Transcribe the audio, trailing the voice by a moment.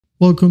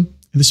Welcome.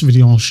 In this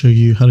video, I'll show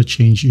you how to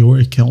change your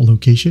account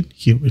location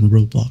here in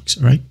Roblox.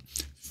 All right.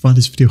 If you find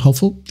this video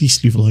helpful,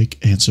 please leave a like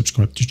and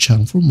subscribe to the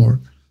channel for more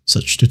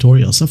such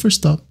tutorials. So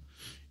first up,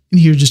 in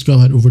here, just go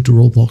ahead over to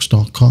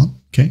roblox.com.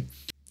 Okay.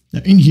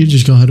 Now in here,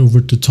 just go ahead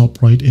over to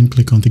top right and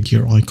click on the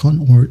gear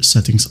icon or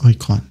settings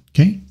icon.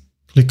 Okay.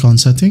 Click on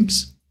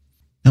settings.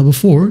 Now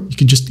before, you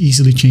can just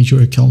easily change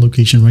your account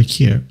location right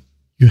here.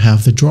 You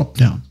have the drop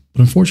down,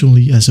 but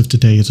unfortunately, as of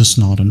today, it is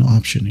not an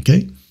option.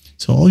 Okay.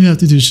 So all you have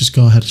to do is just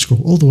go ahead and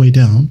scroll all the way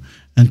down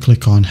and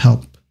click on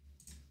help.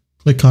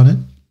 Click on it.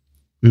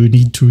 We would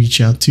need to reach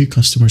out to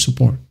customer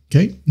support.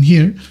 Okay. And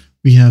here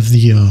we have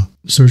the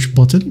search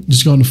button.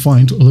 Just go to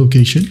find a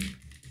location.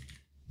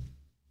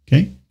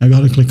 Okay. I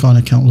got to click on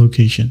account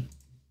location.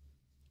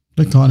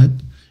 Click on it.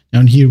 Now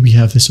in here we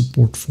have the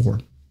support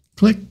form.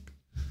 Click.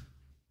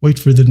 Wait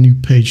for the new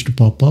page to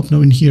pop up.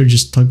 Now in here,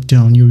 just type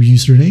down your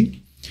username,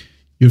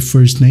 your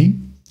first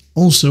name,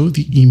 also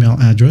the email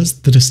address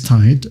that is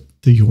tied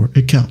to your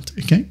account.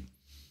 Okay.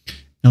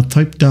 Now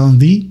type down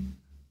the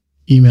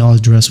email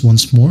address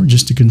once more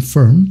just to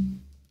confirm,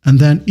 and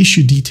then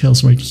issue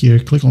details right here.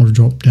 Click on the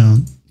drop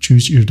down,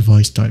 choose your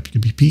device type. It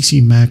could be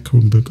PC, Mac,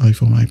 Chromebook,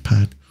 iPhone,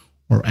 iPad,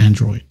 or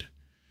Android.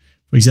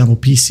 For example,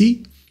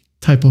 PC,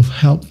 type of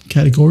help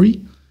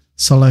category,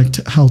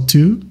 select how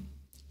to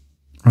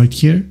right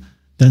here,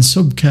 then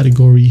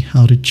subcategory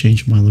how to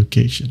change my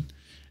location.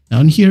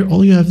 Now in here,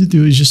 all you have to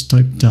do is just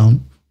type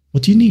down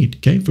what you need.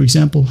 Okay. For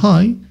example,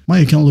 hi, my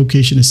account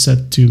location is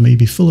set to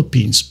maybe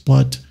Philippines,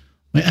 but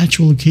my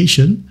actual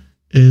location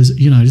is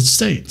United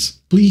States.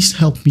 Please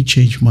help me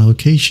change my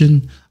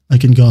location. I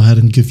can go ahead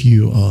and give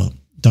you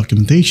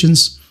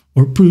documentations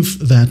or proof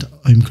that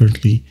I'm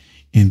currently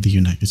in the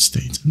United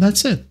States. And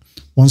that's it.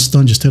 Once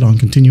done, just hit on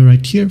continue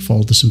right here,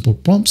 follow the simple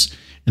prompts.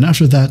 And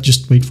after that,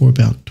 just wait for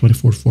about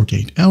 24 to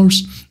 48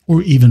 hours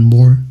or even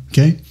more.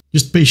 Okay.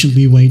 Just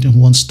patiently wait. And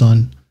once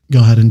done, go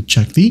ahead and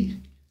check the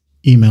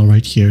email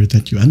right here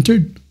that you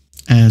entered,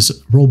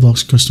 as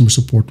Roblox customer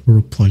support will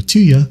reply to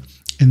you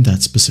in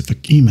that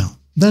specific email.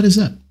 That is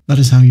it. That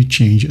is how you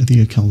change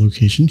the account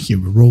location here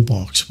with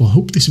Roblox. Well, I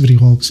hope this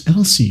video helps, and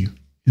I'll see you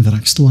in the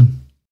next one.